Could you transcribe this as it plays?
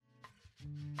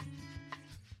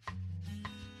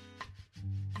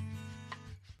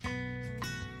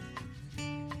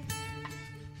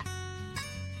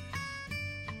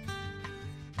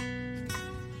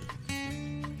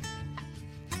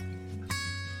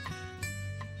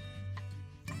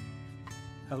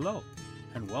Hello,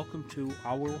 and welcome to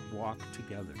Our Walk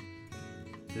Together.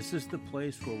 This is the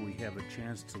place where we have a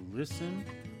chance to listen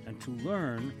and to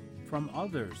learn from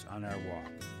others on our walk.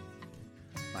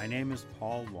 My name is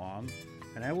Paul Long,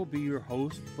 and I will be your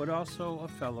host, but also a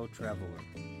fellow traveler.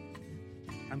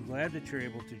 I'm glad that you're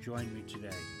able to join me today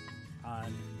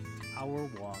on Our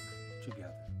Walk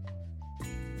Together.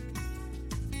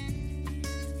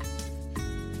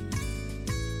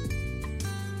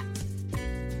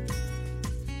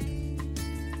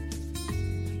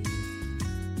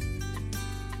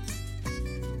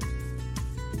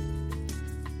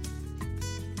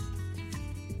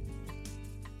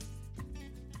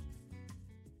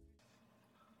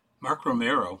 Mark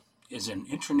Romero is an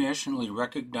internationally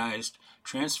recognized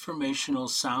transformational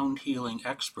sound healing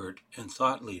expert and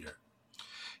thought leader.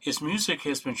 His music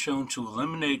has been shown to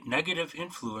eliminate negative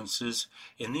influences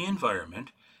in the environment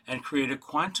and create a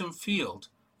quantum field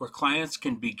where clients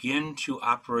can begin to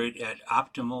operate at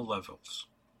optimal levels.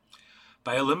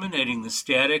 By eliminating the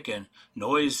static and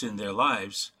noise in their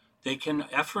lives, they can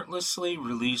effortlessly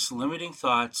release limiting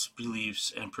thoughts,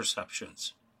 beliefs, and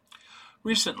perceptions.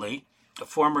 Recently, a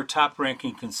former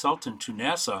top-ranking consultant to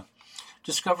NASA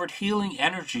discovered healing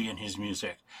energy in his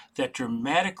music that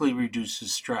dramatically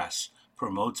reduces stress,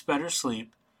 promotes better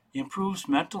sleep, improves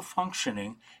mental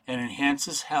functioning, and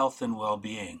enhances health and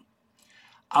well-being.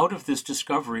 Out of this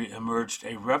discovery emerged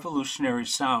a revolutionary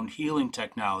sound healing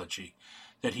technology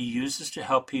that he uses to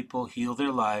help people heal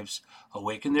their lives,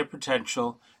 awaken their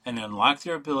potential, and unlock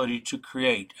their ability to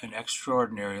create an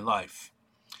extraordinary life.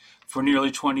 For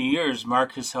nearly 20 years,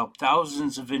 Mark has helped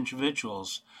thousands of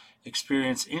individuals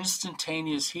experience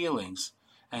instantaneous healings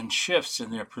and shifts in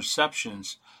their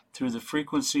perceptions through the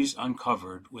frequencies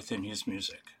uncovered within his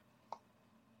music.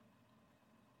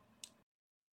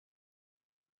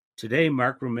 Today,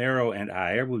 Mark Romero and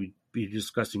I will be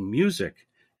discussing music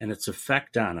and its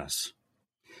effect on us.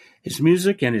 His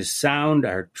music and his sound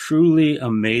are truly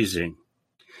amazing.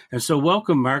 And so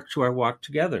welcome, Mark, to our walk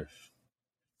together.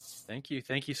 Thank you.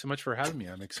 Thank you so much for having me.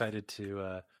 I'm excited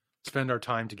to spend our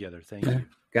time together. Thank you.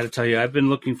 Got to tell you, I've been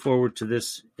looking forward to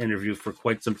this interview for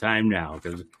quite some time now.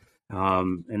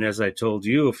 And as I told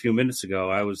you a few minutes ago,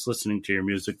 I was listening to your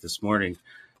music this morning,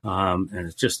 and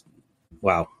it's just,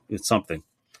 wow, it's something.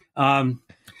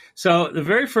 So the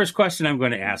very first question I'm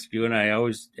going to ask you, and I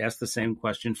always ask the same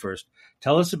question first,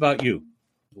 tell us about you,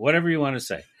 whatever you want to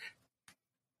say.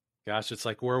 Gosh, it's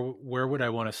like, where would I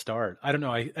want to start? I don't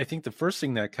know. I think the first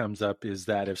thing that comes up is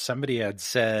that if somebody had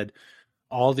said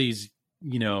all these,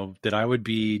 that I would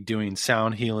be doing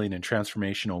sound healing and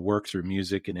transformational work through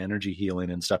music and energy healing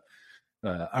and stuff,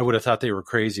 I would have thought they were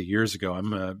crazy years ago.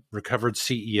 I'm a recovered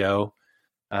CEO.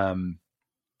 I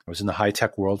was in the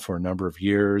high-tech world for a number of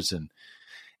years and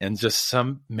just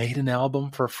made an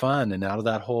album for fun. And out of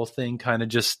that whole thing kind of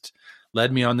just led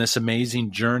me on this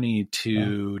amazing journey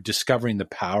to discovering the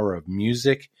power of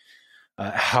music,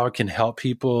 how it can help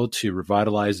people to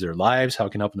revitalize their lives, how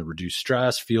it can help them to reduce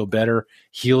stress, feel better,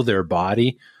 heal their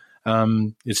body.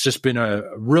 It's just been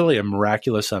really a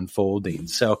miraculous unfolding.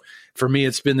 So for me,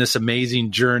 it's been this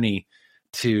amazing journey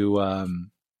to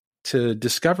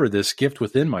discover this gift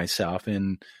within myself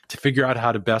and to figure out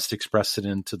how to best express it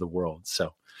into the world.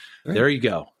 So There you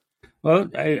go.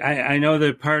 Well, I know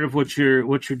that part of what you're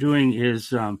doing is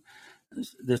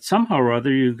that somehow or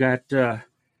other you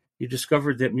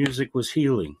discovered that music was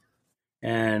healing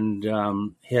and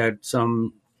had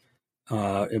some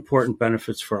important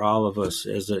benefits for all of us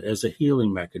as a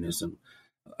healing mechanism.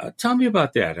 Tell me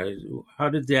about that. How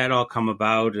did that all come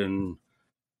about, and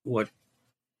what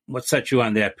set you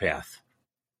on that path?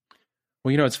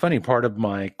 Well, it's funny. Part of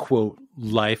my, quote,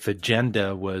 life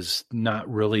agenda was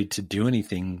not really to do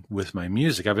anything with my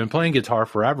music. I've been playing guitar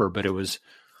forever, but it was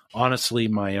honestly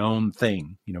my own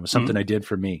thing. It was something I did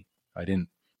for me. I didn't,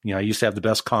 I used to have the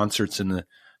best concerts in the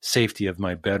safety of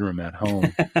my bedroom at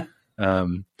home.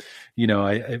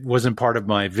 It wasn't part of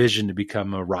my vision to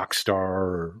become a rock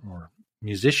star or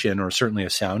musician, or certainly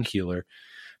a sound healer.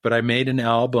 But I made an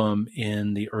album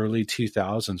in the early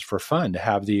 2000s for fun, to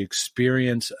have the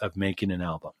experience of making an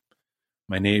album.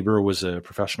 My neighbor was a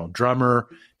professional drummer.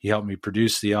 He helped me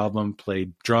produce the album,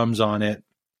 played drums on it,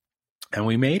 and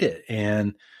we made it.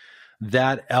 And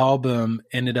that album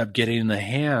ended up getting in the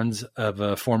hands of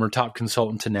a former top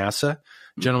consultant to NASA,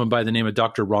 a gentleman by the name of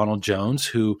Dr. Ronald Jones,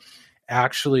 who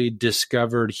actually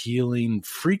discovered healing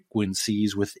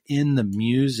frequencies within the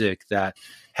music that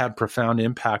had profound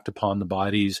impact upon the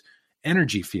body's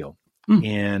energy field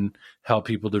and help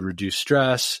people to reduce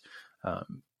stress,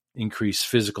 increase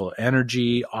physical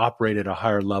energy, operate at a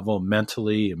higher level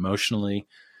mentally, emotionally,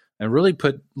 and really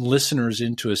put listeners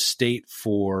into a state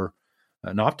for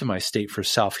an optimized state for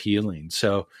self-healing.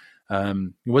 So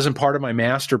it wasn't part of my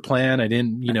master plan. I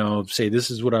didn't, say this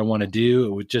is what I want to do.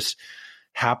 It would just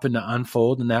happen to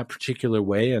unfold in that particular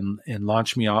way and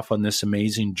launch me off on this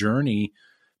amazing journey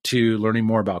to learning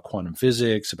more about quantum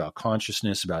physics, about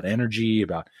consciousness, about energy,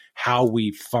 about how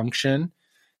we function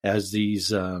as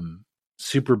these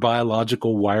super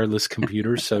biological wireless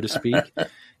computers, so to speak,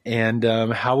 and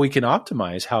how we can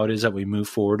optimize how it is that we move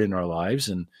forward in our lives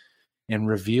and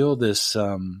reveal this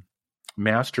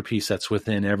masterpiece that's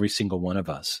within every single one of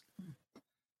us.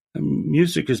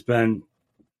 Music has been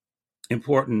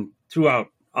important throughout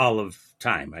all of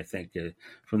time, I think,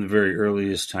 from the very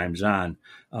earliest times on.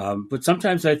 But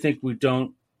sometimes I think we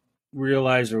don't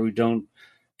realize, or we don't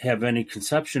have any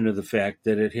conception of the fact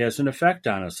that it has an effect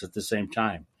on us at the same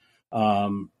time.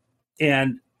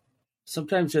 And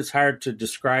sometimes it's hard to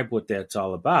describe what that's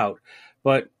all about.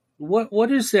 But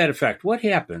what is that effect? What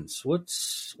happens?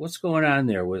 What's going on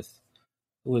there with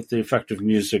the effect of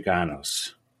music on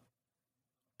us?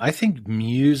 I think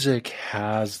music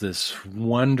has this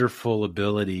wonderful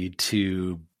ability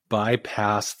to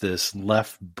bypass this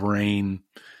left brain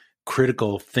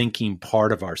critical thinking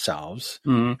part of ourselves,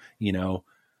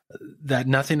 that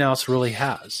nothing else really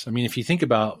has. I mean, if you think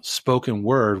about spoken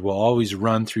word, we'll always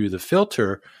run through the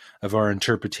filter of our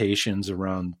interpretations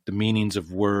around the meanings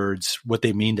of words, what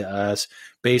they mean to us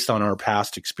based on our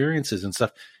past experiences and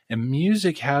stuff. And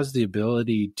music has the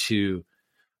ability to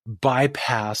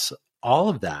bypass all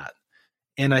of that.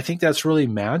 And I think that's really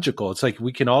magical. It's like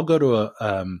we can all go to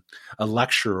a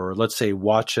lecture, or let's say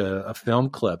watch a film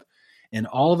clip, and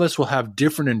all of us will have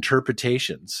different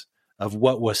interpretations of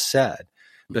what was said.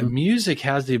 But music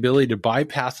has the ability to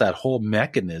bypass that whole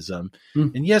mechanism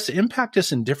and, yes, impact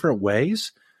us in different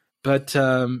ways, but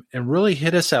and really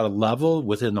hit us at a level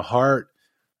within the heart,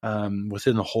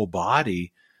 within the whole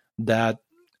body, that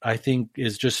I think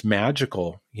is just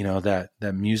magical, that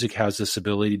music has this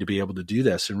ability to be able to do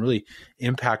this and really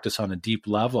impact us on a deep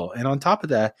level. And on top of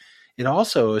that, it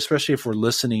also, especially if we're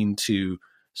listening to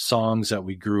songs that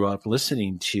we grew up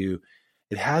listening to,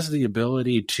 it has the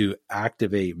ability to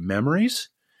activate memories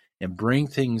and bring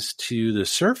things to the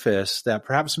surface that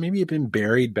perhaps maybe have been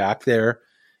buried back there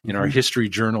in our history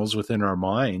journals within our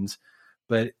minds.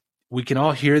 But we can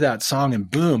all hear that song and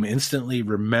boom, instantly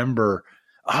remember,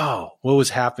 oh, what was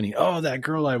happening? Oh, that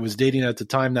girl I was dating at the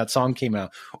time that song came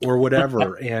out, or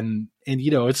whatever. and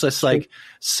it's just like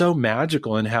so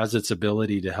magical and has its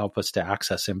ability to help us to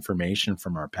access information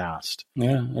from our past.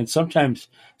 Yeah. And sometimes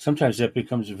that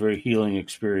becomes a very healing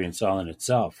experience all in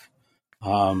itself.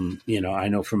 I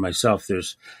know for myself,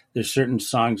 there's certain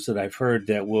songs that I've heard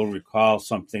that will recall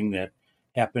something that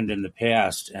happened in the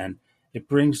past, and it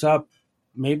brings up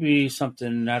maybe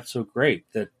something not so great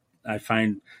that I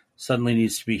find suddenly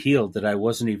needs to be healed that I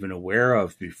wasn't even aware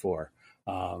of before.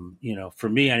 For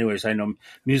me anyways, I know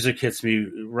music hits me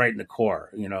right in the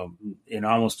core, in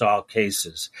almost all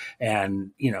cases.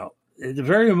 And, it's a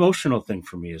very emotional thing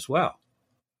for me as well.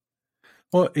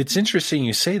 Well, it's interesting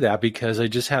you say that, because I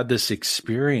just had this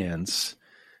experience.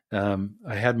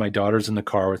 I had my daughters in the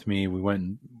car with me. We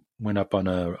went up on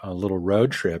a little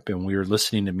road trip, and we were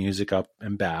listening to music up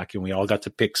and back, and we all got to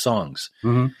pick songs.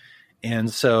 Mm-hmm.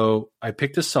 And so I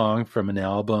picked a song from an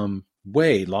album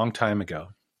way long time ago.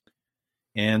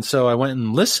 And so I went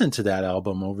and listened to that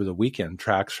album over the weekend,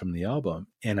 tracks from the album.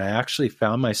 And I actually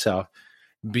found myself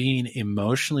being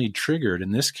emotionally triggered, in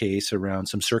this case, around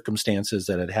some circumstances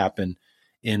that had happened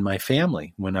in my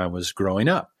family when I was growing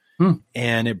up.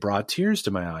 And it brought tears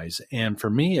to my eyes. And for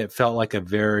me, it felt like a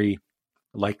very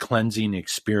cleansing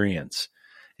experience.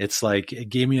 It's like it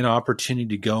gave me an opportunity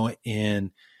to go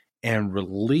in and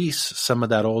release some of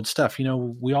that old stuff.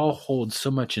 We all hold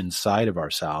so much inside of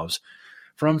ourselves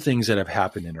from things that have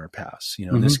happened in our past.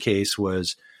 In this case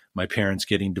was my parents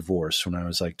getting divorced when I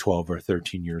was like 12 or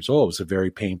 13 years old. It was a very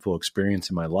painful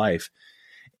experience in my life.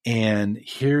 And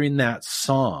hearing that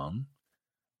song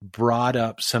brought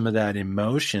up some of that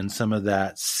emotion, some of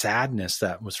that sadness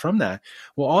that was from that.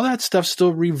 Well, all that stuff's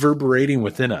still reverberating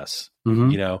within us,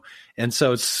 and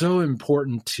so it's so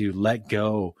important to let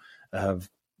go of,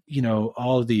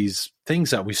 all of these things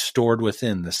that we stored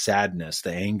within, the sadness,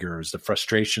 the angers, the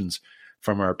frustrations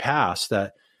from our past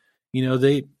that,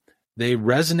 they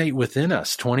resonate within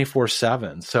us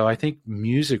 24/7. So I think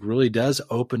music really does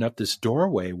open up this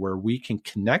doorway where we can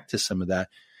connect to some of that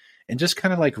and just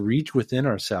kind of reach within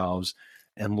ourselves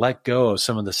and let go of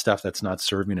some of the stuff that's not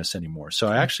serving us anymore. So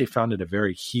I actually found it a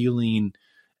very healing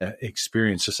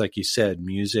experience. Just like you said,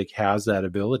 music has that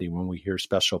ability when we hear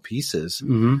special pieces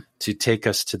to take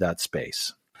us to that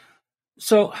space.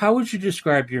 So how would you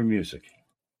describe your music?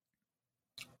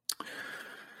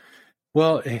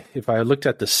 Well, if I looked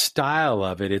at the style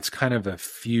of it, it's kind of a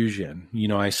fusion.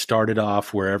 I started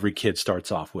off where every kid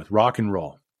starts off with rock and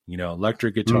roll,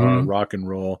 electric guitar, rock and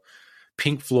roll.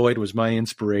 Pink Floyd was my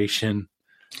inspiration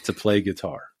to play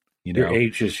guitar. Your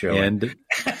age is showing. And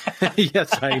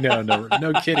yes, I know.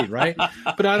 No kidding, right?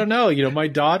 But I don't know. My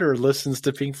daughter listens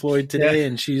to Pink Floyd today,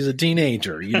 and she's a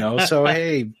teenager. So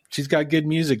hey, she's got good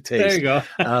music taste. There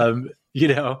you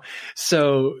go.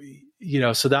 So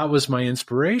that was my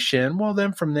inspiration. Well,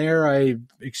 then from there, I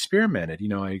experimented.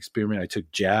 I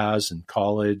took jazz in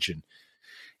college,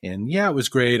 and yeah, it was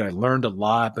great. I learned a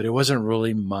lot, but it wasn't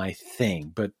really my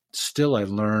thing. But still, I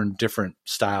learned different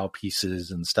style pieces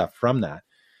and stuff from that.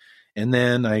 And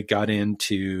then I got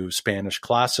into Spanish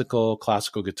classical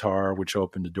guitar, which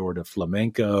opened the door to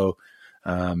flamenco.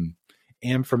 And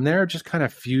from there, just kind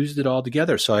of fused it all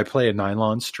together. So I play a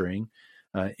nylon string,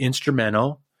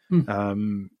 instrumental.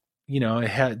 There's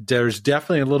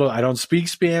definitely a little, I don't speak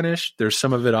Spanish. There's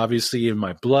some of it obviously in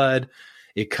my blood.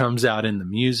 It comes out in the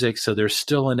music. So there's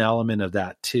still an element of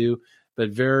that too,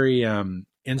 but very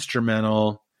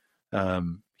instrumental,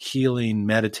 healing,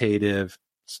 meditative,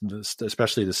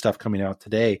 especially the stuff coming out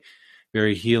today,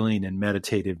 very healing and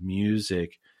meditative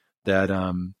music that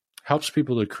helps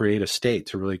people to create a state,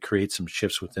 to really create some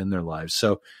shifts within their lives.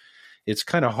 So it's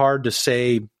kind of hard to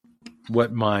say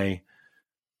what my,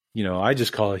 I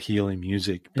just call it healing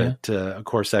music, but of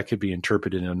course that could be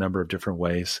interpreted in a number of different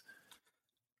ways.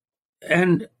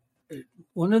 And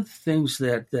one of the things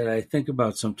that I think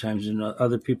about sometimes in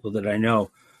other people that I know,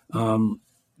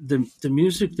 the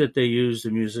music that they use, the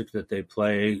music that they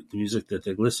play, the music that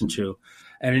they listen to,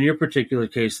 and in your particular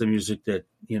case, the music that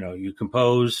you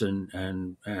compose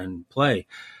and play,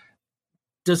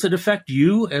 does it affect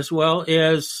you as well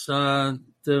as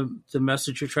the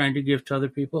message you're trying to give to other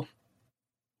people?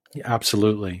 Yeah,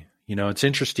 absolutely. It's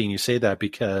interesting you say that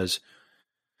because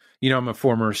I'm a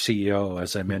former CEO,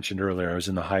 as I mentioned earlier. I was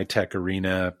in the high tech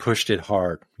arena, pushed it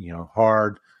hard,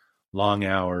 hard, long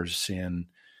hours, and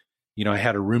I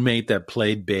had a roommate that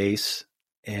played bass,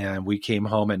 and we came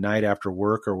home at night after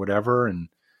work or whatever, and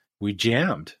we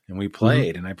jammed and we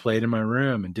played, and I played in my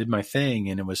room and did my thing.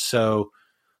 And it was so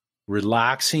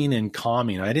relaxing and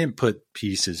calming. I didn't put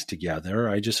pieces together.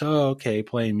 I just, okay,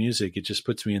 playing music. It just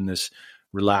puts me in this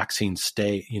relaxing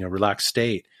state, relaxed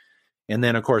state. And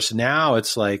then of course, now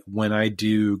it's like when I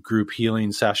do group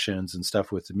healing sessions and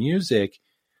stuff with the music,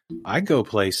 I go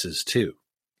places too.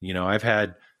 I've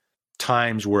had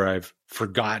times where I've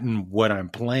forgotten what I'm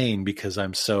playing because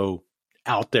I'm so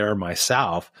out there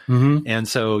myself. And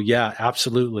so, yeah,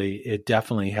 absolutely. It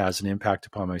definitely has an impact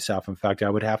upon myself. In fact, I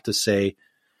would have to say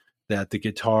that the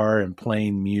guitar and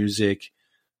playing music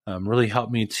really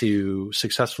helped me to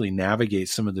successfully navigate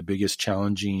some of the biggest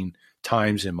challenging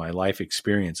times in my life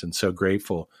experience. And so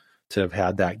grateful to have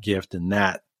had that gift and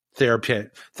that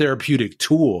therapeutic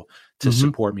tool to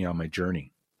support me on my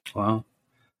journey. Wow.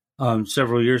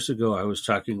 Several years ago, I was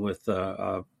talking with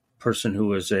a person who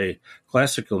was a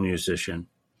classical musician,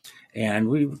 and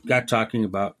we got talking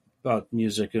about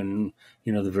music and,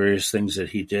 the various things that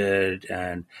he did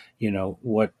and,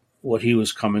 what he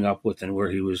was coming up with and where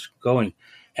he was going.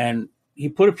 And he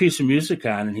put a piece of music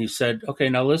on and he said, okay,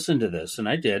 now listen to this. And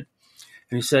I did.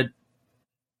 And he said,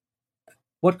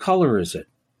 what color is it?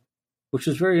 Which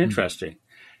was very interesting.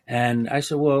 And I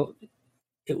said, well,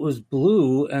 it was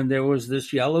blue and there was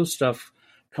this yellow stuff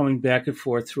coming back and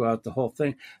forth throughout the whole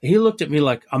thing. And he looked at me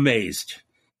like amazed.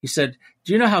 He said,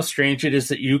 do you know how strange it is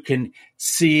that you can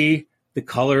see the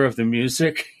color of the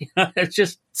music? It's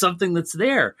just something that's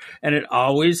there. And it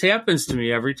always happens to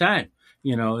me every time.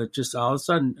 It just all of a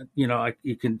sudden,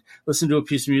 you can listen to a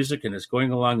piece of music and it's going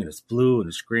along and it's blue and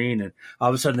it's green. And all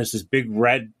of a sudden there's this big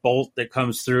red bolt that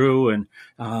comes through and,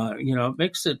 it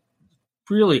makes it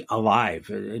really alive,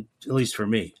 at least for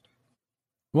me.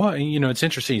 Well, it's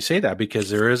interesting you say that because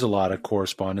there is a lot of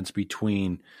correspondence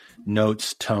between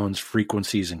notes, tones,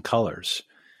 frequencies, and colors.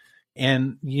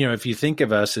 And, if you think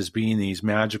of us as being these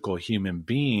magical human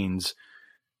beings,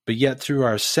 but yet through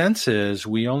our senses,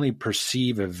 we only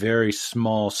perceive a very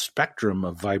small spectrum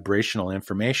of vibrational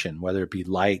information, whether it be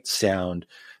light, sound,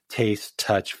 taste,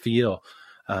 touch, feel,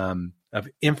 of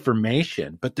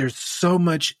information. But there's so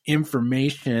much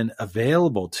information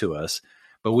available to us,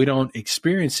 but we don't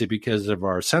experience it because of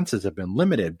our senses have been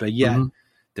limited. But yet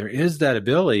there is that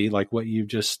ability, like what you've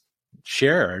just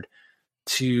shared,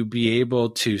 to be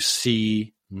able to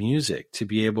see music, to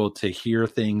be able to hear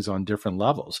things on different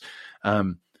levels.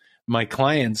 My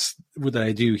clients that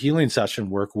I do healing session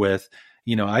work with,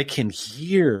 I can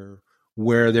hear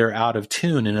where they're out of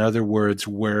tune. In other words,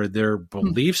 where their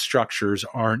belief structures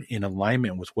aren't in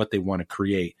alignment with what they want to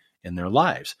create in their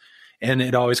lives. And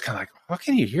it always kind of like, how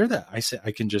can you hear that? I said,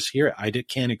 I can just hear it.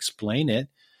 Can't explain it,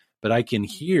 but I can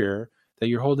hear that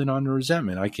you're holding on to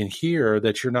resentment. I can hear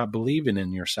that you're not believing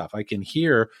in yourself. I can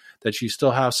hear that you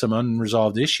still have some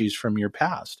unresolved issues from your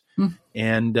past.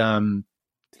 And,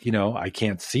 I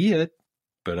can't see it,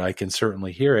 but I can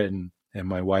certainly hear it. And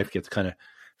my wife gets kind of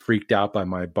freaked out by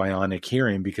my bionic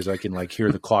hearing because I can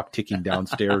hear the clock ticking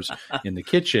downstairs in the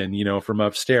kitchen, from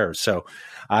upstairs. So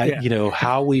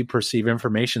how we perceive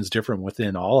information is different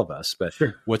within all of us, but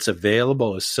what's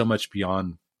available is so much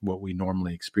beyond what we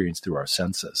normally experience through our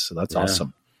senses. So that's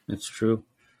awesome. That's true.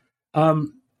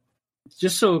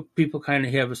 Just so people kind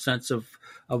of have a sense of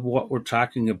what we're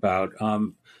talking about.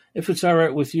 If it's all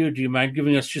right with you, do you mind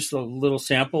giving us just a little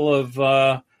sample of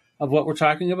what we're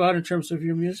talking about in terms of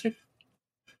your music?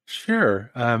 Sure.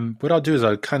 What I'll do is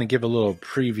I'll kind of give a little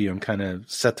preview and kind of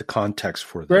set the context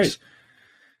for this. Great.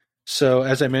 So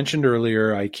as I mentioned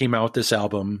earlier, I came out with this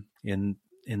album in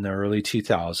the early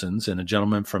 2000s, and a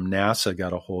gentleman from NASA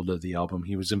got a hold of the album.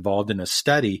 He was involved in a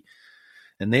study,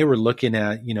 and they were looking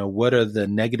at, what are the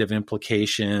negative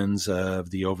implications of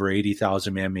the over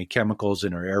 80,000 man-made chemicals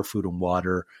in our air, food, and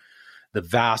water, the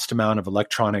vast amount of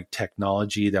electronic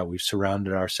technology that we've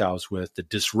surrounded ourselves with, the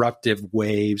disruptive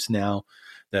waves now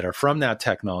that are from that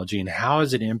technology, and how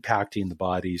is it impacting the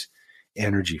body's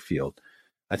energy field?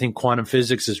 I think quantum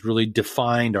physics has really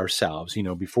defined ourselves.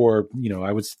 Before,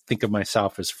 I would think of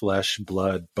myself as flesh,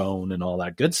 blood, bone, and all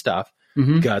that good stuff,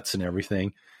 guts and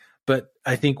everything. But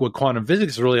I think what quantum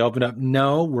physics really opened up,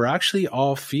 no, we're actually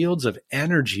all fields of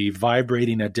energy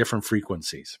vibrating at different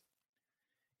frequencies.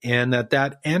 And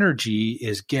that energy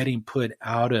is getting put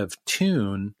out of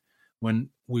tune when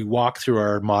we walk through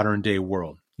our modern day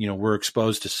world. We're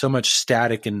exposed to so much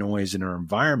static and noise in our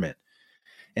environment.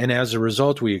 And as a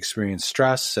result, we experience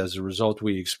stress. As a result,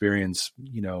 we experience,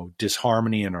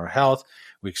 disharmony in our health.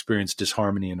 We experience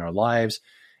disharmony in our lives.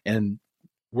 And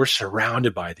we're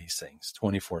surrounded by these things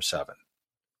 24/7.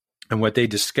 And what they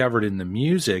discovered in the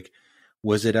music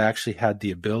was it actually had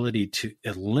the ability to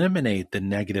eliminate the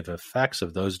negative effects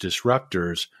of those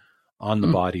disruptors on the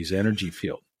body's energy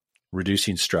field,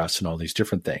 reducing stress and all these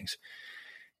different things.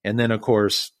 And then, of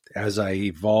course, as I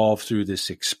evolved through this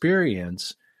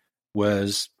experience,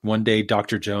 was one day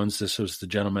Dr. Jones, this was the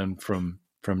gentleman from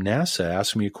NASA,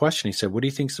 asked me a question. He said, what do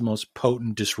you think is the most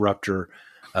potent disruptor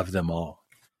of them all?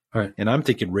 Right. And I'm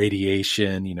thinking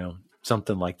radiation,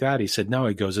 something like that. He said, no,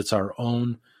 he goes, it's our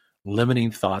own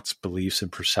limiting thoughts, beliefs, and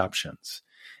perceptions.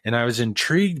 And I was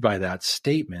intrigued by that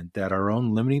statement that our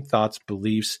own limiting thoughts,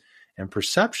 beliefs, and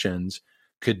perceptions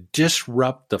could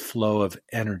disrupt the flow of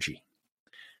energy.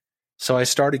 So I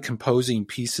started composing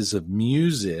pieces of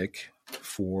music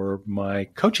for my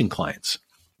coaching clients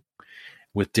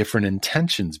with different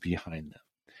intentions behind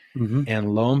them.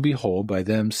 And lo and behold, by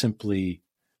them simply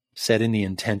setting the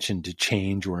intention to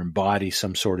change or embody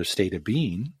some sort of state of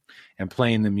being and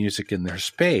playing the music in their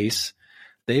space,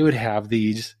 they would have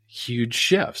these huge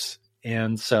shifts.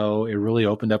 And so it really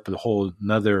opened up a whole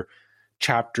another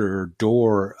chapter or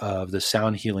door of the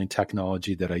sound healing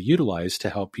technology that I utilize to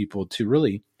help people to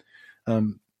really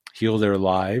heal their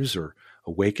lives or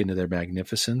awaken to their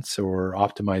magnificence or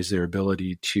optimize their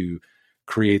ability to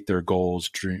create their goals,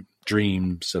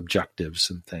 dreams, objectives,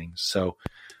 and things. So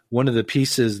one of the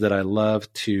pieces that I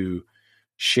love to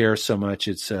share so much,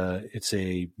 it's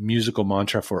a musical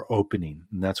mantra for opening.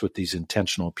 And that's what these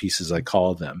intentional pieces, I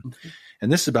call them. Okay.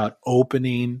 And this is about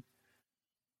opening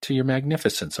to your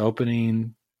magnificence,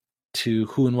 opening to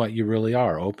who and what you really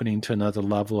are, opening to another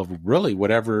level of really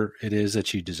whatever it is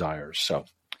that you desire. So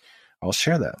I'll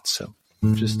share that. So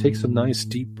just take some nice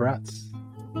deep breaths.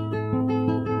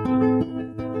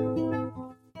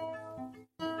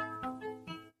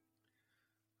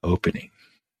 Opening.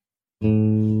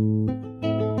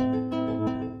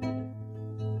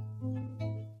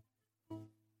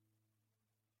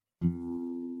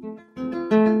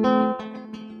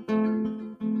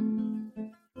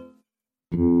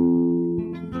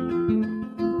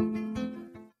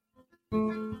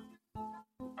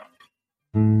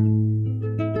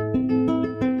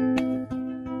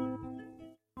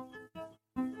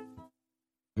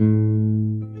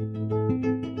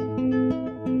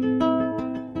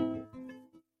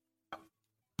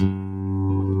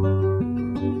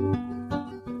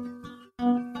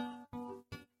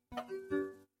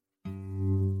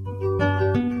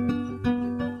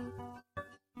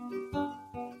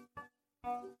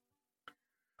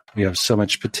 We have so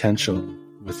much potential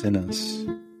within us.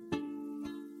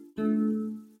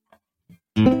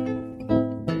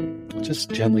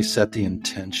 just gently set the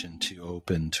intention to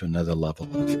open to another level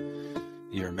of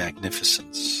your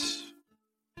magnificence,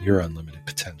 your unlimited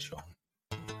potential.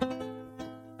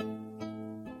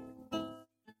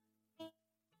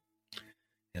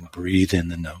 And breathe in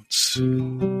the notes.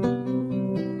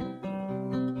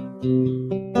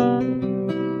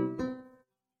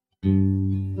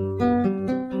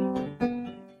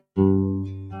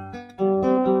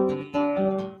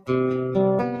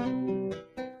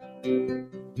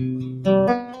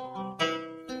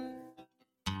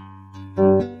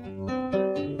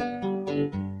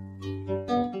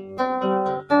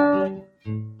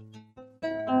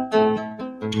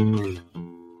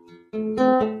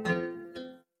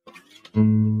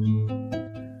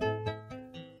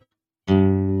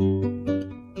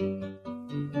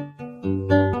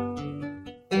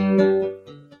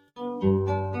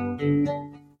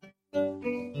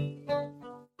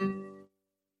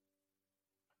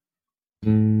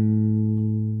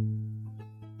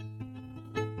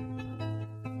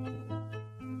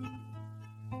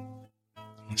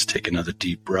 Let's take another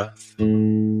deep breath.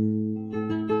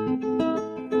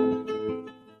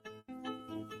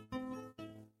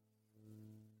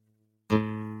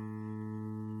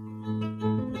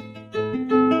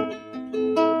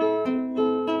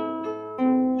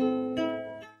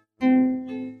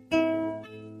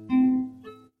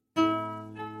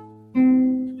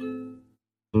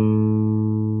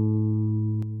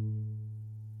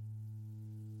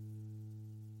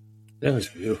 That was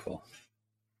beautiful.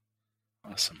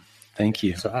 Awesome. Thank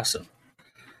you. It's awesome.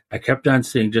 I kept on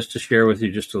seeing, just to share with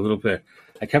you just a little bit,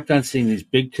 I kept on seeing these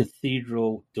big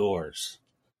cathedral doors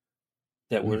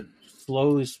that were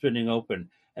slowly spinning open.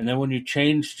 And then when you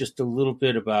changed just a little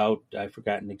bit about, I've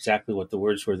forgotten exactly what the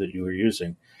words were that you were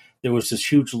using, there was this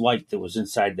huge light that was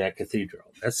inside that cathedral.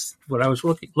 That's what I was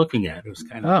looking at. It was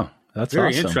kind of that's very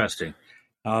awesome. Interesting.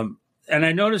 And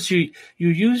I noticed you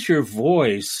use your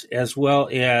voice as well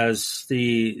as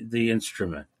the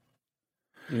instrument.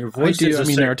 Your voice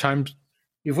there are times.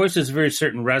 Your voice has a very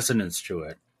certain resonance to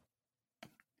it.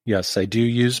 Yes, I do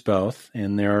use both.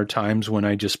 And there are times when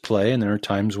I just play, and there are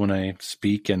times when I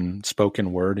speak in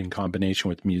spoken word in combination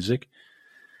with music.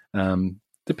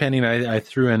 Depending, I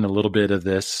threw in a little bit of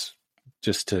this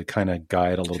just to kind of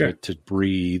guide a little bit to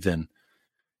breathe and,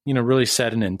 really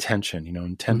set an intention.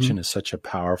 Intention is such a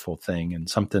powerful thing, and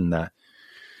something that,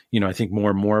 I think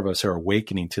more and more of us are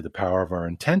awakening to the power of our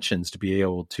intentions to be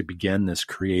able to begin this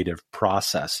creative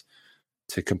process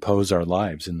to compose our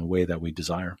lives in the way that we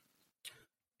desire.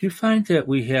 Do you find that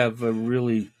we have a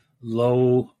really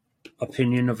low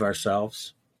opinion of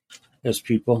ourselves as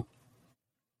people?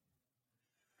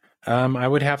 I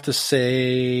would have to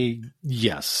say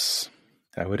yes.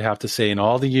 I would have to say in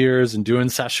all the years and doing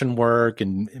session work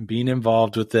and being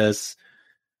involved with this,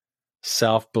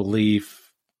 self-belief,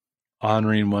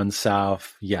 honoring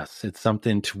oneself, yes, it's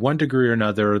something to one degree or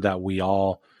another that we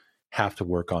all have to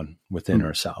work on within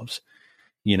ourselves,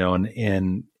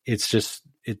 and it's just,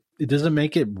 it doesn't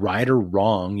make it right or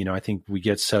wrong. I think we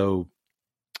get so,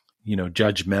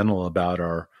 judgmental about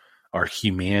our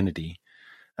humanity.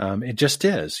 It just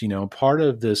is, part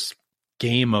of this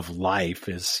game of life.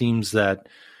 It seems that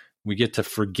we get to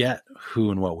forget who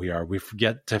and what we are. We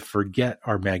forget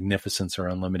our magnificence, our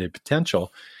unlimited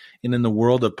potential. And in the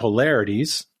world of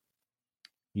polarities,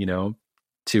 to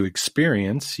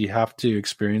experience, you have to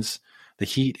experience the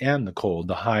heat and the cold,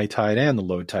 the high tide and the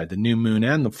low tide, the new moon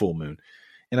and the full moon.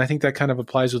 And I think that kind of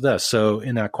applies with us. So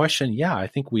in that question, yeah, I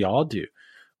think we all do.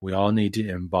 We all need to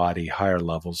embody higher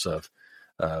levels of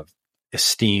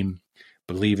esteem,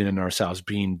 believing in ourselves,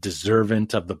 being deserving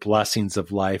of the blessings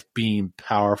of life, being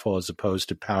powerful as opposed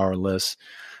to powerless,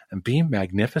 and being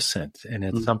magnificent. And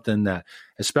it's something that,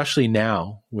 especially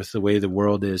now with the way the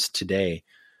world is today,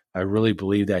 I really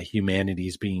believe that humanity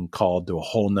is being called to a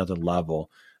whole nother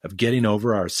level of getting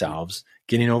over ourselves,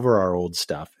 getting over our old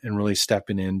stuff, and really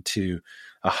stepping into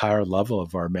a higher level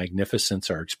of our magnificence,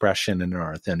 our expression, and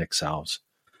our authentic selves.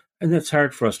 And that's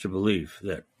hard for us to believe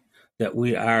that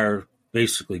we are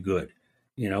basically good.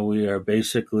 We are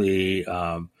basically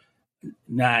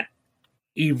not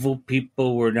evil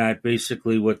people. We're not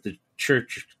basically what the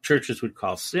churches would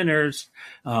call sinners,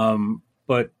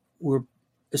 but we're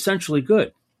essentially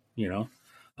good.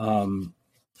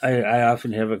 I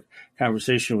often have a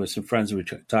conversation with some friends and we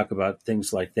talk about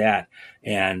things like that.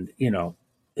 And,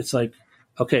 it's like,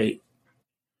 okay,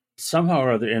 somehow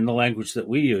or other, in the language that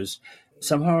we use,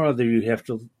 somehow or other, you have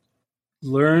to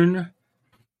learn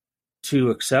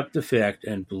to accept the fact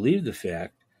and believe the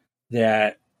fact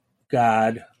that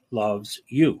God loves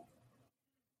you,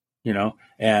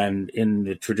 and in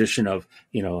the tradition of,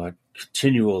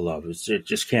 continual love. It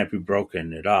just can't be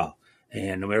broken at all.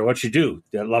 And no matter what you do,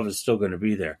 that love is still going to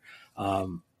be there.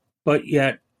 But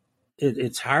yet,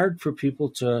 it's hard for people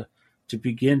to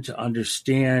begin to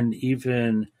understand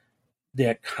even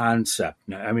that concept.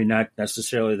 I mean, not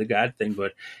necessarily the God thing,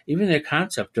 but even that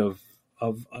concept of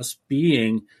us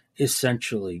being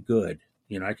essentially good.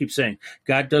 I keep saying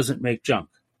God doesn't make junk,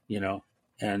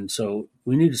 and so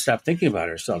we need to stop thinking about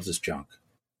ourselves as junk.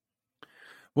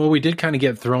 Well, we did kind of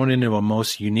get thrown into a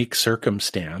most unique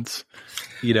circumstance.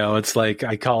 It's like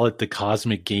I call it the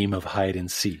cosmic game of hide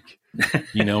and seek.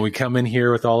 We come in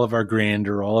here with all of our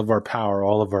grandeur, all of our power,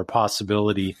 all of our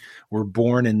possibility. We're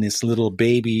born in this little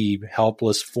baby,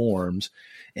 helpless forms.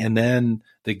 And then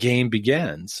the game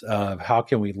begins of how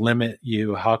can we limit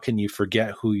you? How can you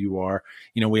forget who you are?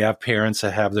 We have parents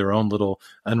that have their own little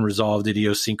unresolved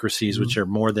idiosyncrasies, which are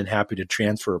more than happy to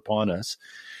transfer upon us,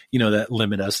 that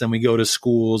limit us. Then we go to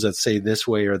schools that say this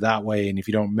way or that way. And if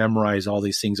you don't memorize all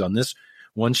these things on this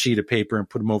one sheet of paper and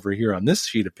put them over here on this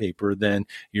sheet of paper, then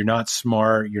you're not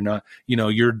smart, you're not,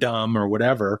 you're dumb or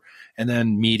whatever. And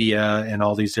then media and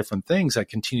all these different things that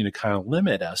continue to kind of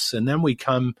limit us. And then we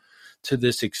come to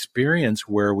this experience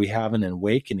where we have an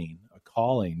awakening, a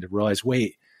calling to realize,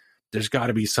 wait, there's got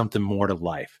to be something more to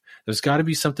life. There's got to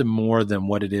be something more than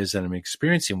what it is that I'm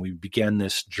experiencing. We began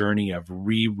this journey of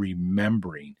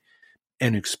remembering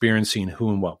and experiencing who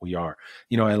and what we are.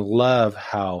 I love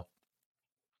how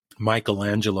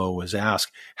Michelangelo was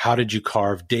asked, how did you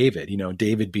carve David?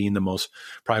 David being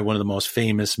probably one of the most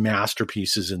famous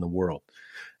masterpieces in the world,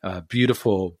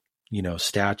 beautiful,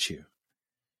 statue.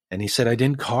 And he said, I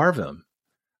didn't carve him.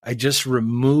 I just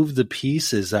removed the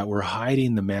pieces that were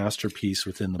hiding the masterpiece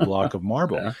within the block of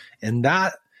marble. Yeah. And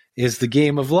that is the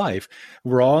game of life.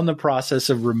 We're all in the process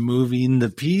of removing the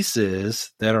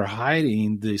pieces that are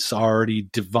hiding this already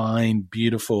divine,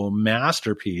 beautiful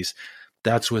masterpiece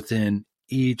that's within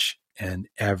each and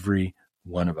every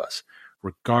one of us,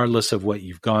 regardless of what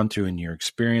you've gone through in your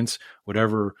experience,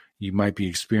 whatever you might be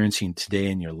experiencing today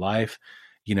in your life.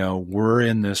 We're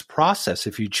in this process,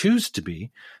 if you choose to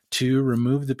be, to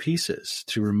remove the pieces,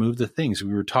 to remove the things.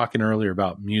 We were talking earlier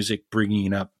about music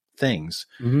bringing up things.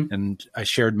 Mm-hmm. And I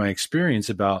shared my experience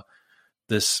about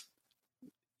this,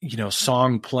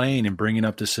 song playing and bringing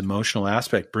up this emotional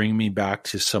aspect, bringing me back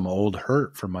to some old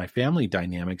hurt from my family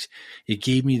dynamics. It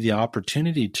gave me the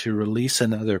opportunity to release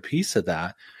another piece of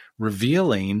that,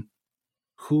 revealing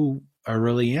who I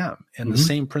really am. And mm-hmm. the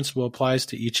same principle applies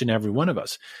to each and every one of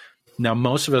us. Now,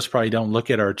 most of us probably don't look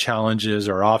at our challenges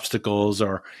or obstacles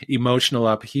or emotional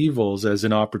upheavals as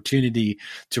an opportunity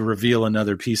to reveal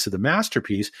another piece of the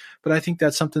masterpiece. But I think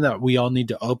that's something that we all need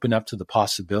to open up to the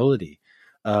possibility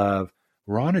of.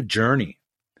 We're on a journey.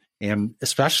 And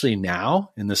especially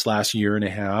now in this last year and a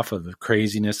half of the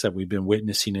craziness that we've been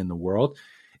witnessing in the world,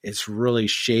 it's really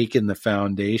shaken the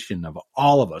foundation of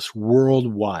all of us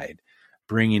worldwide,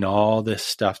 bringing all this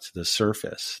stuff to the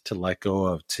surface to let go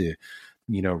of, to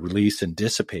release and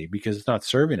dissipate, because it's not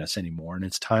serving us anymore. And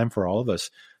it's time for all of us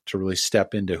to really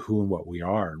step into who and what we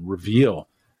are and reveal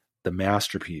the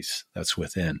masterpiece that's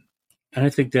within. And I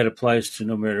think that applies to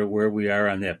no matter where we are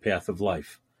on that path of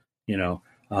life.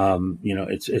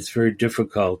 It's very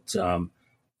difficult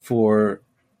for,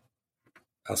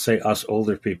 I'll say, us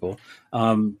older people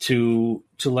to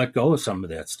let go of some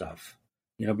of that stuff,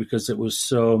 because it was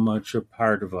so much a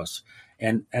part of us.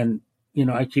 And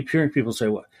I keep hearing people say,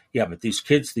 well, yeah, but these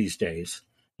kids these days,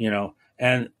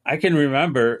 and I can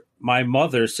remember my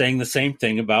mother saying the same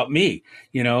thing about me,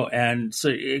 and so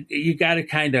you got to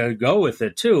kind of go with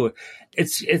it too.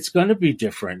 It's going to be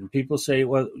different. And people say,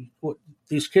 well,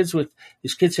 these kids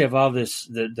have all this,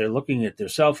 they're looking at their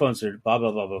cell phones, they're blah,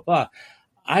 blah, blah, blah, blah.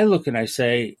 I look and I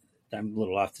say, I'm a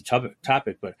little off the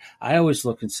topic, but I always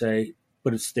look and say,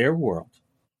 but it's their world.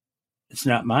 It's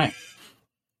not mine.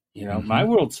 Mm-hmm. My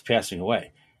world's passing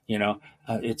away.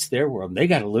 It's their world. They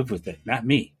got to live with it, not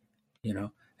me. And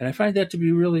I find that to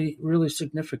be really, really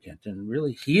significant and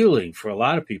really healing for a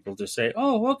lot of people to say,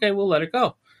 oh, okay, we'll let it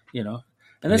go. And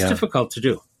that's difficult to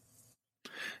do.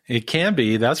 It can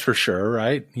be, that's for sure,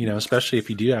 right? Especially if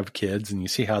you do have kids and you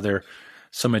see how they're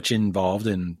so much involved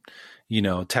in,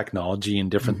 technology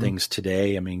and different mm-hmm. things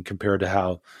today. I mean, compared to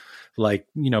how, but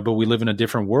we live in a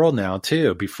different world now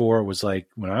too. Before it was like,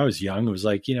 when I was young, it was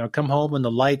like, come home when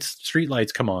the street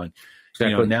lights come on.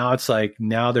 Exactly. Now it's like,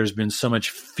 now there's been so much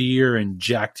fear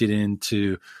injected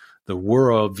into the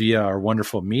world via our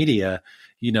wonderful media.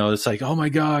 It's like, oh my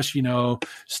gosh,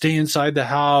 stay inside the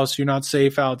house. You're not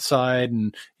safe outside,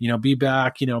 and, be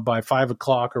back, by 5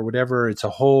 o'clock or whatever. It's a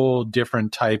whole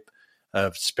different type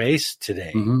of space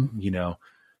today, mm-hmm.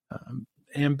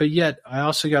 but yet I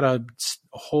also got to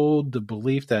hold the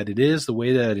belief that it is the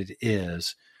way that it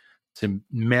is to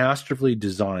masterfully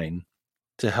design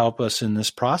to help us in this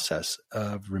process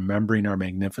of remembering our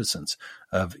magnificence,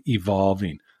 of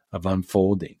evolving, of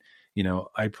unfolding.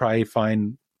 I probably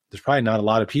find there's probably not a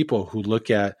lot of people who look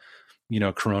at,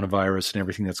 coronavirus and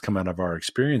everything that's come out of our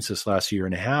experience this last year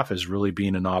and a half as really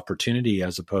being an opportunity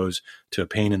as opposed to a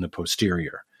pain in the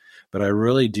posterior. But I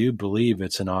really do believe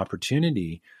it's an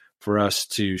opportunity for us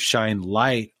to shine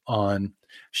light on,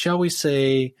 shall we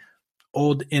say,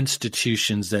 old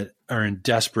institutions that are in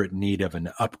desperate need of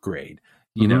an upgrade.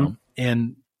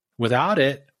 And without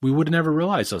it, we would have never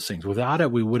realized those things. Without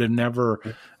it, we would have never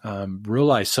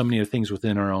realized so many of the things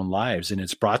within our own lives. And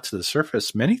it's brought to the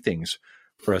surface many things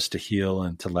for us to heal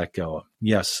and to let go of.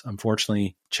 Yes,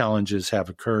 unfortunately, challenges have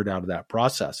occurred out of that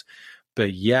process.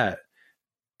 But yet,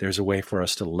 there's a way for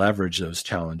us to leverage those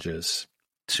challenges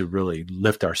to really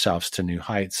lift ourselves to new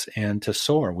heights and to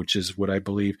soar, which is what I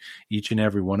believe each and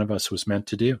every one of us was meant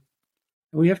to do.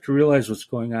 We have to realize what's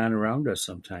going on around us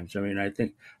sometimes. I mean, I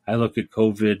think I look at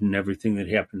COVID and everything that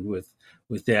happened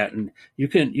with that, and you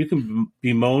can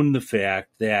bemoan the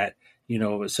fact that,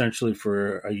 essentially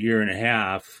for a year and a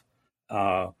half,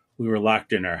 we were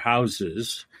locked in our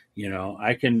houses.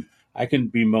 I can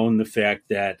bemoan the fact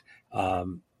that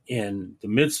in the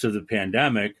midst of the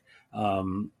pandemic,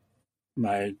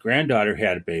 my granddaughter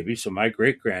had a baby, so my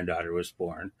great-granddaughter was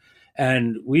born,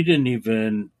 and we didn't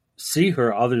even see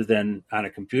her other than on a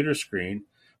computer screen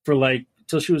for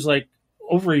till she was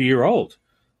over a year old,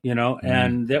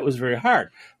 and that was very hard.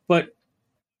 But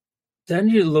then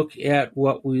you look at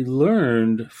what we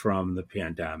learned from the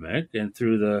pandemic and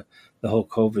through the whole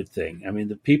COVID thing. I mean,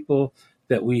 the people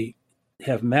that we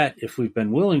have met, if we've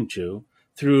been willing to,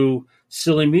 through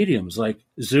silly mediums like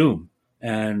Zoom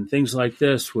and things like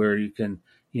this, where you can,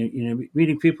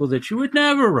 meeting people that you would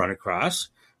never run across,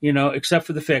 except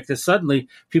for the fact that suddenly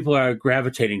people are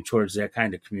gravitating towards that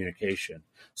kind of communication.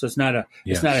 So it's not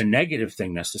a negative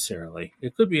thing necessarily.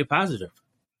 It could be a positive.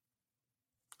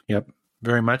 Yep,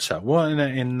 very much so. Well,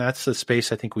 and that's the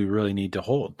space I think we really need to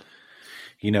hold.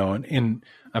 And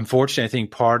unfortunately, I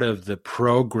think part of the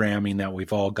programming that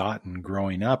we've all gotten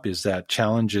growing up is that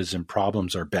challenges and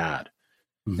problems are bad,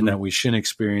 and that we shouldn't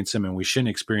experience them, and we shouldn't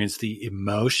experience the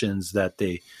emotions that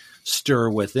they stir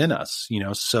within us.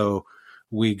 So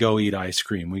we go eat ice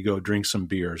cream, we go drink some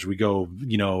beers, we go,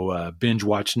 binge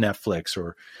watch Netflix,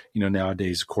 or,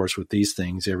 nowadays, of course, with these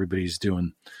things, everybody's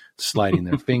sliding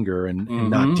their finger and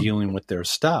not dealing with their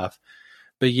stuff.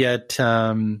 But yet,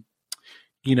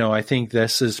 I think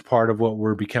this is part of what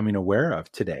we're becoming aware of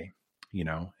today,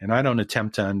 and I don't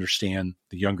attempt to understand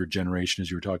the younger generation, as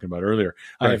you were talking about earlier.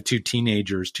 Right. I have two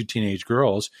teenage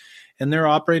girls, and they're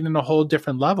operating on a whole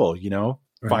different level, right.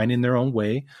 Finding their own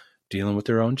way, dealing with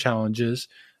their own challenges,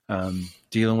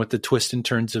 dealing with the twists and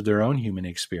turns of their own human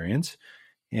experience,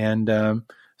 and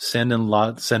send them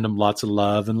lots of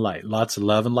love and light,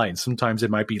 And sometimes it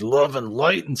might be love and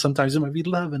light, and sometimes it might be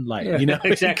love and light.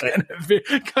 Exactly.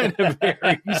 It kind of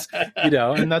varies.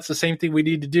 And that's the same thing we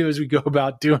need to do as we go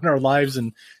about doing our lives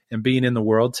and being in the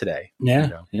world today.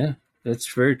 Yeah, yeah,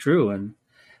 that's very true.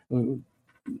 And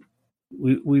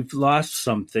we've lost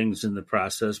some things in the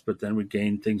process, but then we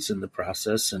gained things in the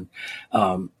process. And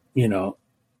I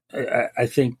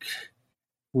think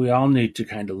we all need to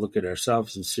kind of look at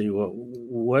ourselves and see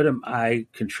what am I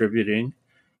contributing,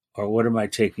 or what am I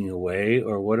taking away,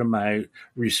 or what am I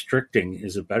restricting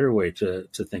is a better way to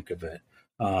think of it,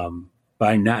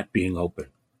 by not being open,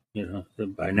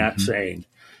 by not saying,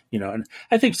 and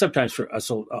I think sometimes for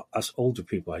us older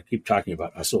people, I keep talking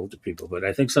about us older people, but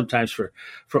I think sometimes for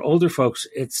older folks,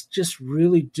 it's just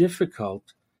really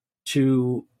difficult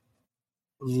to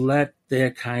let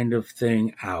that kind of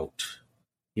thing out.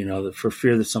 For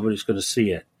fear that somebody's going to see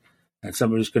it, and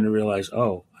somebody's going to realize,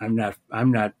 oh, I'm not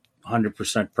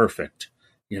 100% perfect,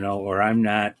 or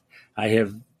I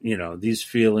have, these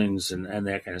feelings and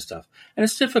that kind of stuff. And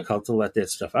it's difficult to let that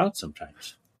stuff out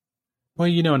sometimes. Well,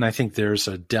 and I think there's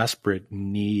a desperate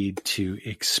need to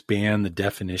expand the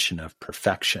definition of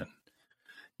perfection.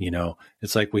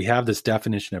 It's like we have this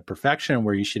definition of perfection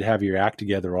where you should have your act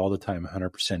together all the time,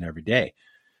 100% every day.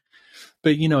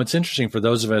 But, it's interesting for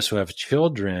those of us who have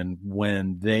children,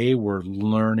 when they were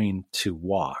learning to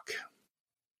walk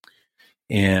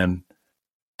and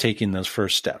taking those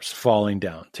first steps, falling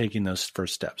down, taking those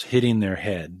first steps, hitting their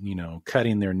head,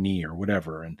 cutting their knee or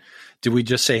whatever. And do we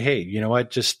just say, hey, you know what,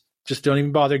 just don't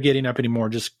even bother getting up anymore.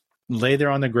 Just lay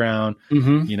there on the ground,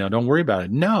 don't worry about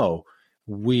it. No,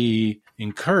 we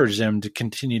encourage them to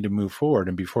continue to move forward.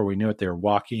 And before we knew it, they were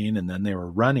walking, and then they were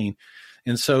running.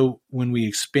 And so when we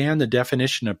expand the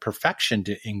definition of perfection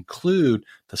to include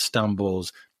the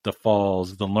stumbles, the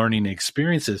falls, the learning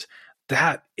experiences,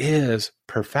 that is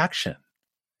perfection.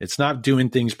 It's not doing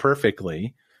things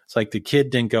perfectly. It's like the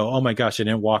kid didn't go, oh my gosh, I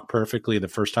didn't walk perfectly the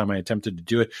first time I attempted to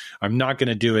do it. I'm not going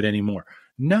to do it anymore.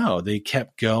 No, they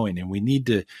kept going, and we need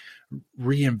to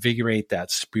reinvigorate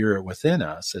that spirit within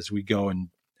us as we go and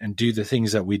do the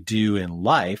things that we do in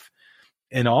life,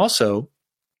 and also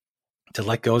to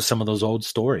let go of some of those old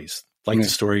stories, like the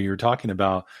story you were talking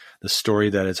about, the story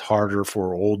that it's harder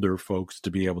for older folks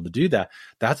to be able to do that.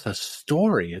 That's a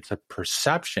story. It's a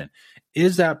perception.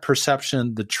 Is that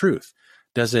perception the truth?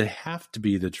 Does it have to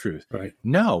be the truth? Right.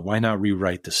 No. Why not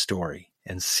rewrite the story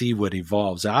and see what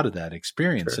evolves out of that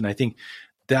experience? Sure. And I think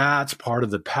that's part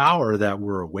of the power that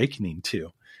we're awakening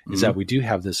to, is that we do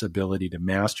have this ability to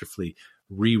masterfully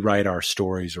rewrite our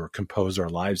stories or compose our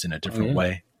lives in a different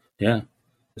way. Yeah,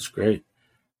 that's great.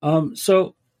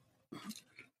 So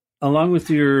along with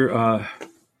your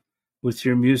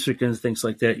music and things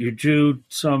like that, you do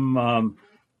some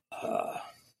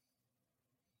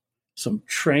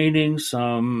training,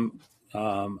 some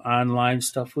online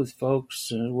stuff with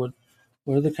folks. What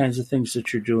are the kinds of things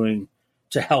that you're doing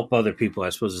to help other people, I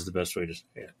suppose, is the best way to say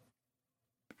it?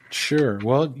 Sure.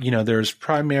 Well, there's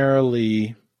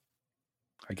primarily,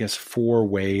 I guess, 4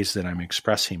 ways that I'm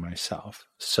expressing myself.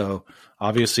 So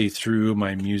obviously through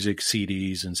my music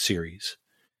CDs and series.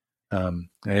 I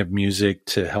have music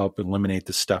to help eliminate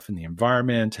the stuff in the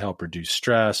environment, to help reduce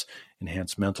stress,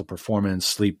 enhance mental performance,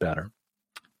 sleep better,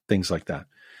 things like that.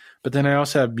 But then I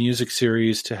also have music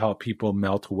series to help people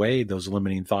melt away those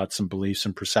limiting thoughts and beliefs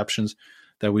and perceptions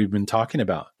that we've been talking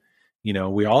about.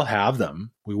 We all have them.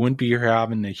 We wouldn't be here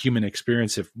having a human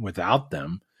experience without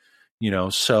them,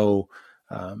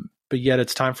 but yet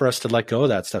it's time for us to let go of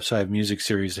that stuff. So I have music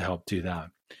series to help do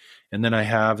that. And then I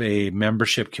have a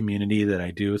membership community that I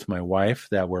do with my wife,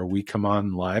 where we come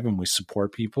on live and we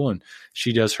support people, and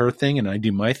she does her thing and I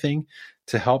do my thing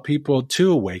to help people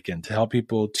to awaken, to help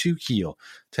people to heal,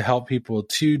 to help people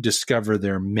to discover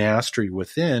their mastery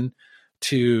within,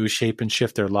 to shape and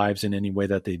shift their lives in any way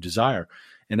that they desire.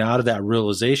 And out of that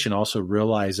realization, also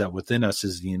realize that within us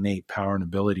is the innate power and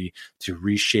ability to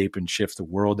reshape and shift the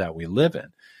world that we live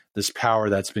in. This power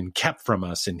that's been kept from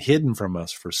us and hidden from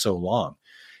us for so long.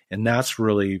 And that's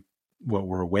really what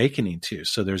we're awakening to.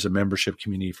 So there's a membership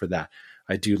community for that.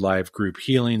 I do live group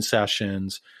healing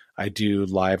sessions. I do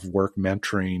live work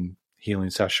mentoring, healing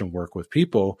session work with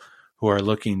people who are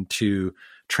looking to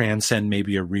transcend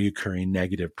maybe a recurring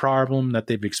negative problem that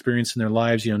they've experienced in their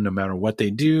lives. No matter what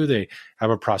they do, they have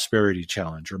a prosperity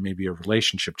challenge or maybe a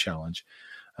relationship challenge.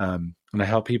 And I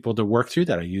help people to work through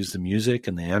that. I use the music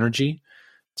and the energy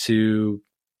to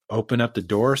open up the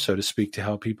door, so to speak, to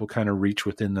help people kind of reach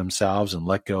within themselves and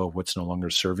let go of what's no longer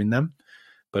serving them,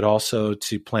 but also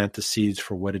to plant the seeds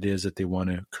for what it is that they want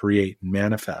to create and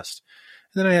manifest.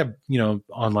 And then I have,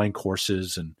 online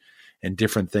courses and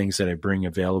different things that I bring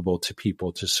available to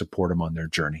people to support them on their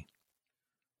journey.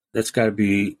 That's got to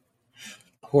be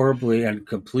horribly and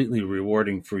completely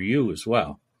rewarding for you as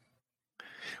well.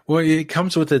 Well, it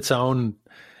comes with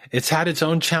it's had its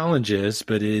own challenges,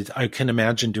 but I can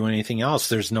imagine doing anything else.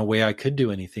 There's no way I could do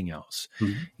anything else.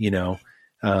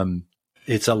 Mm-hmm.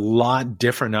 It's a lot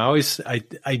different. I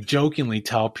jokingly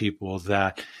tell people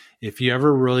that if you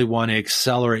ever really want to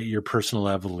accelerate your personal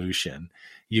evolution,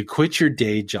 you quit your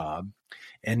day job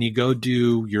and you go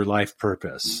do your life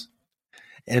purpose.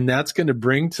 And that's going to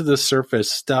bring to the surface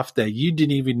stuff that you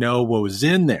didn't even know what was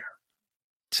in there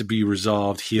to be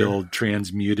resolved, healed,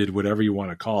 transmuted, whatever you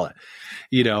want to call it.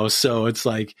 So it's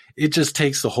like, it just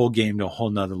takes the whole game to a whole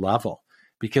nother level,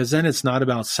 because then it's not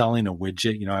about selling a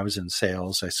widget. I was in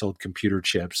sales. I sold computer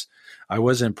chips. I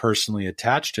wasn't personally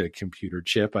attached to a computer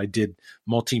chip. I did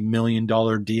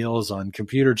multi-million-dollar deals on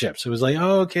computer chips. It was like,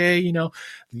 oh, okay,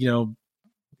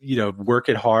 work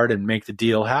it hard and make the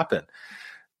deal happen.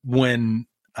 When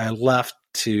I left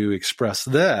to express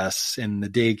this, and the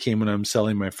day came when I'm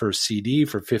selling my first CD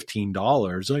for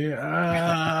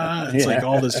 $15, it's like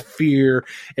all this fear,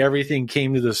 everything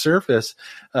came to the surface.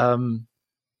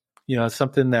 It's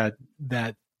something that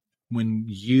when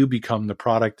you become the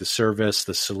product, the service,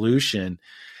 the solution,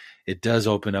 it does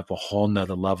open up a whole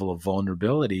nother level of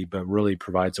vulnerability, but really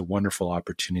provides a wonderful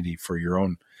opportunity for your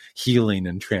own healing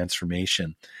and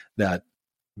transformation that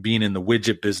being in the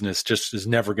widget business just is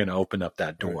never going to open up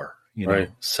that door.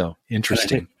 Right. So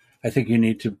interesting. I think you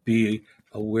need to be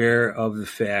aware of the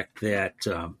fact that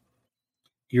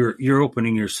you're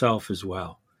opening yourself as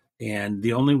well. And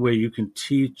the only way you can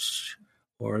teach,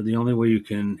 or the only way you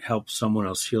can help someone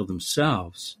else heal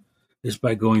themselves, is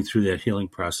by going through that healing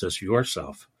process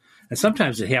yourself. And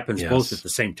sometimes it happens both Yes. at the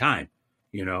same time,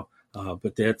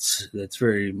 but that's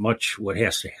very much what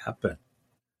has to happen.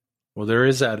 Well, there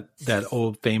is that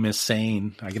old famous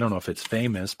saying, I don't know if it's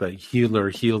famous, but healer,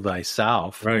 heal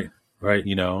thyself. Right.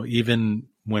 Even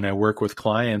when I work with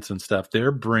clients and stuff,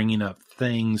 they're bringing up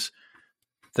things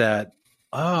that,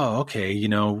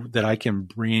 that I can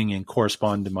bring and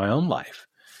correspond to my own life,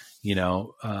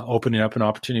 opening up an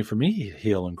opportunity for me to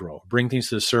heal and grow, bring things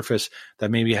to the surface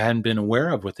that maybe I hadn't been aware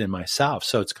of within myself.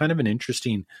 So it's kind of an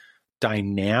interesting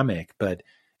dynamic, but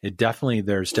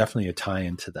there's definitely a tie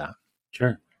into that.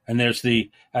 Sure. And there's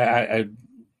I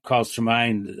calls to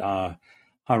mind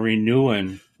Henri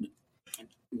Nouwen,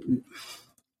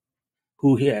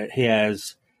 who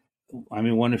has,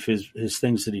 one of his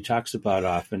things that he talks about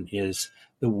often is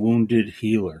the wounded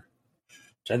healer,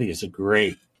 which I think is a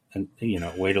great,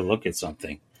 way to look at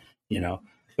something,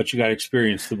 but you got to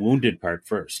experience the wounded part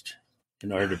first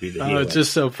in order to be the healer. It's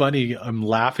just so funny. I'm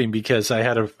laughing because I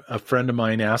had a friend of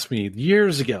mine ask me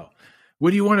years ago, what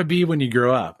do you want to be when you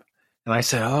grow up? And I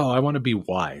said, I want to be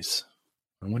wise.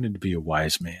 I wanted to be a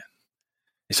wise man.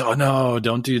 He said, oh, no,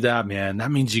 don't do that, man.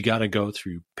 That means you got to go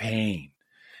through pain.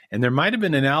 And there might have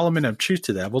been an element of truth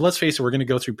to that. Well, let's face it, we're going to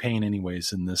go through pain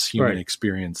anyways in this human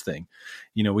experience thing.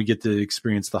 We get to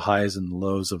experience the highs and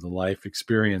lows of the life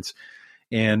experience.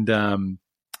 And,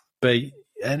 but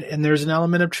there's an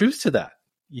element of truth to that.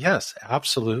 Yes,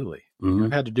 absolutely. Mm-hmm.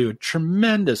 I've had to do a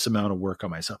tremendous amount of work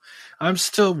on myself. I'm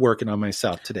still working on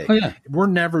myself today. Oh, yeah. We're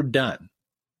never done.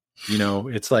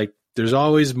 It's like there's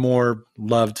always more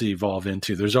love to evolve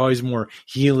into. There's always more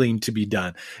healing to be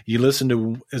done. You listen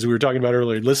to, as we were talking about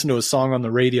earlier, listen to a song on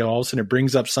the radio, all of a sudden it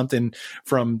brings up something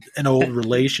from an old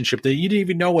relationship that you didn't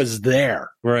even know was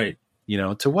there. Right.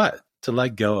 To what? To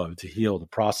let go of, to heal, to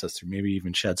process through, maybe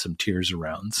even shed some tears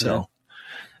around. So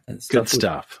good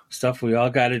stuff. Stuff we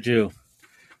all got to do.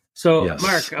 So, yes.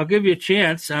 Mark, I'll give you a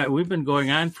chance. We've been going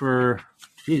on for,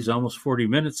 almost 40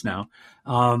 minutes now.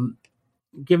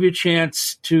 Give you a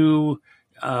chance to,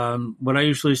 what I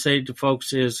usually say to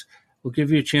folks is, we'll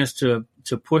give you a chance to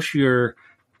push your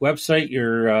website,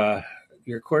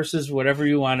 your courses, whatever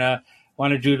you want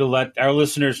to do to let our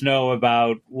listeners know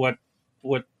about what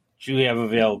you have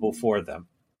available for them.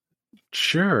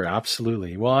 Sure,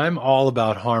 absolutely. Well, I'm all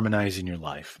about harmonizing your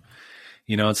life.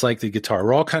 It's like the guitar.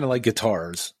 We're all kind of like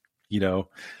guitars. We all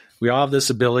have this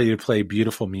ability to play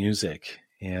beautiful music.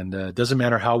 And it doesn't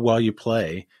matter how well you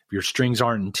play. If your strings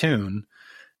aren't in tune,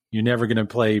 you're never going to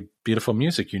play beautiful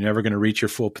music. You're never going to reach your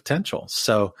full potential.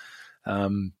 So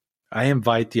I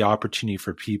invite the opportunity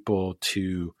for people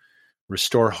to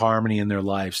restore harmony in their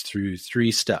lives through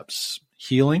 3 steps: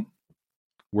 healing,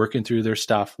 working through their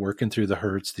stuff, working through the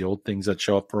hurts, the old things that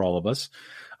show up for all of us;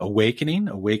 awakening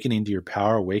to your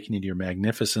power, awakening to your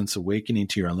magnificence, awakening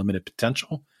to your unlimited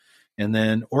potential; and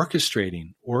then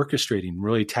orchestrating,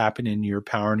 really tapping into your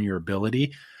power and your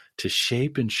ability to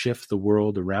shape and shift the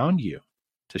world around you,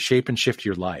 to shape and shift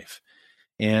your life.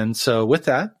 And so with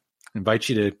that, I invite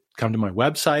you to come to my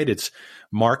website. It's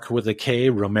Mark with a K,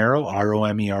 Romero,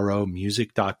 ROMERO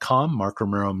music.com,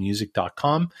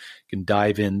 markromeromusic.com. You can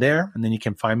dive in there, and then you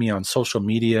can find me on social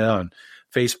media, on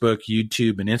Facebook,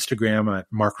 YouTube, and Instagram at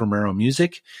Mark Romero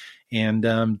Music. And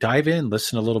dive in,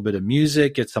 listen to a little bit of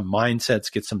music, get some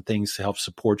mindsets, get some things to help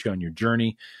support you on your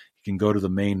journey. You can go to the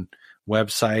main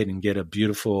website and get a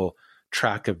beautiful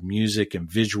track of music and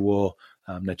visual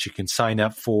that you can sign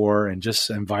up for, and just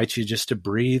invite you just to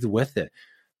breathe with it.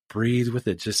 Breathe with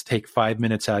it. Just take 5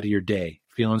 minutes out of your day.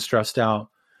 Feeling stressed out?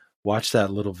 Watch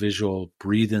that little visual,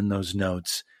 breathe in those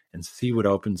notes, and see what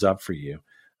opens up for you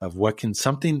of what can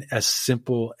something as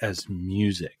simple as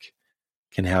music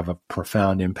can have a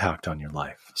profound impact on your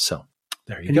life. So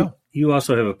there you go. You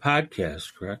also have a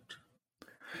podcast, correct?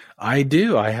 I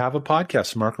do. I have a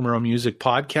podcast, Mark Romero Music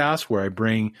Podcast, where I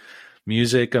bring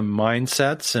music and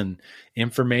mindsets and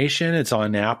information. It's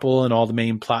on Apple and all the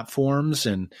main platforms.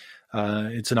 And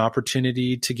it's an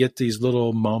opportunity to get these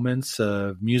little moments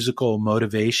of musical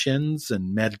motivations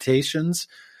and meditations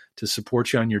to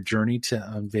support you on your journey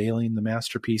to unveiling the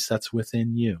masterpiece that's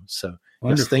within you. So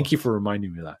yes, thank you for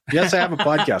reminding me of that. Yes, I have a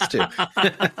podcast too.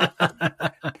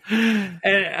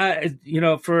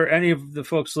 And, for any of the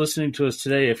folks listening to us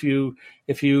today, if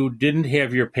you didn't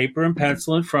have your paper and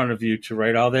pencil in front of you to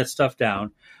write all that stuff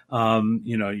down,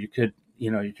 you could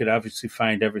obviously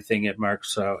find everything at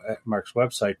Mark's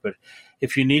website. But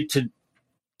if you need to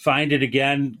find it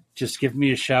again, just give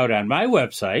me a shout on my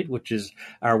website, which is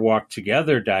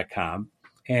ourwalktogether.com.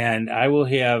 And I will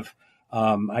have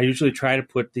I usually try to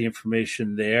put the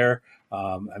information there.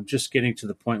 I'm just getting to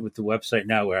the point with the website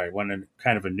now where I want a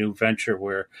kind of a new venture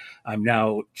where I'm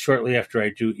now, shortly after I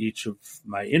do each of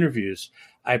my interviews,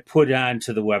 I put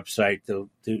onto the website the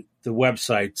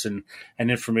websites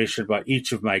and information about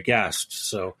each of my guests.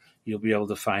 So you'll be able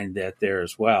to find that there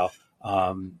as well.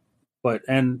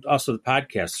 And also the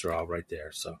podcasts are all right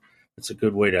there. So it's a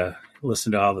good way to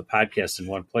listen to all the podcasts in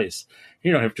one place.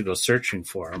 You don't have to go searching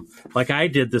for them like I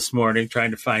did this morning trying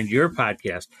to find your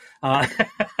podcast.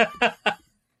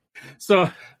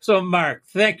 So Mark,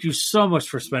 thank you so much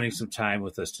for spending some time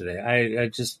with us today. I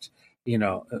just,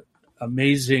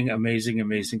 amazing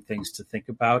things to think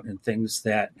about and things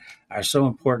that are so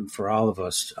important for all of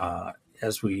us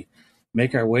as we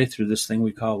make our way through this thing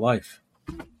we call life.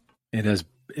 It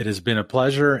has been a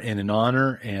pleasure and an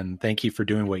honor, and thank you for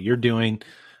doing what you're doing.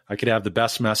 I could have the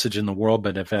best message in the world,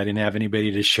 but if I didn't have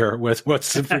anybody to share it with,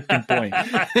 what's the freaking point?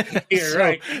 You're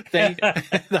right.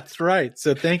 That's right.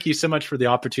 So thank you so much for the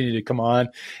opportunity to come on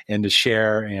and to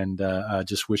share, and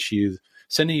just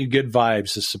sending you good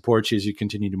vibes to support you as you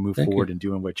continue to move forward and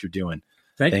doing what you're doing.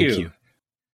 Thank you.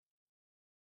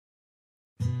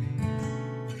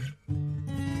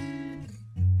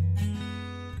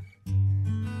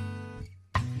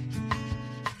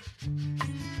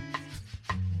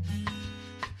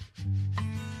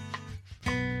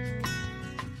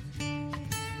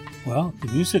 Well,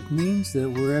 the music means that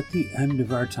we're at the end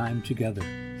of our time together.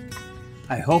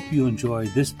 I hope you enjoyed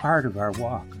this part of our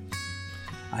walk.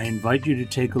 I invite you to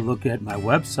take a look at my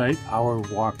website,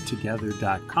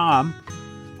 ourwalktogether.com.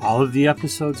 All of the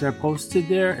episodes are posted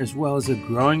there, as well as a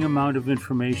growing amount of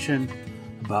information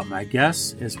about my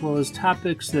guests, as well as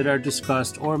topics that are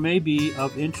discussed or may be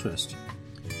of interest.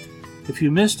 If you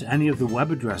missed any of the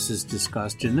web addresses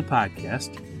discussed in the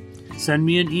podcast, send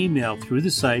me an email through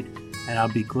the site, and I'll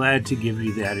be glad to give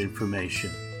you that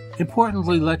information.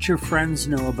 Importantly, let your friends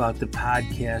know about the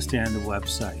podcast and the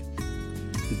website.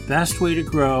 The best way to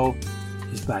grow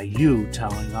is by you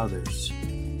telling others.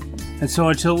 And so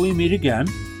until we meet again,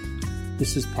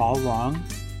 this is Paul Long,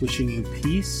 wishing you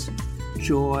peace,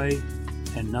 joy,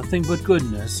 and nothing but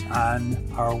goodness on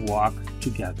our walk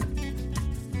together.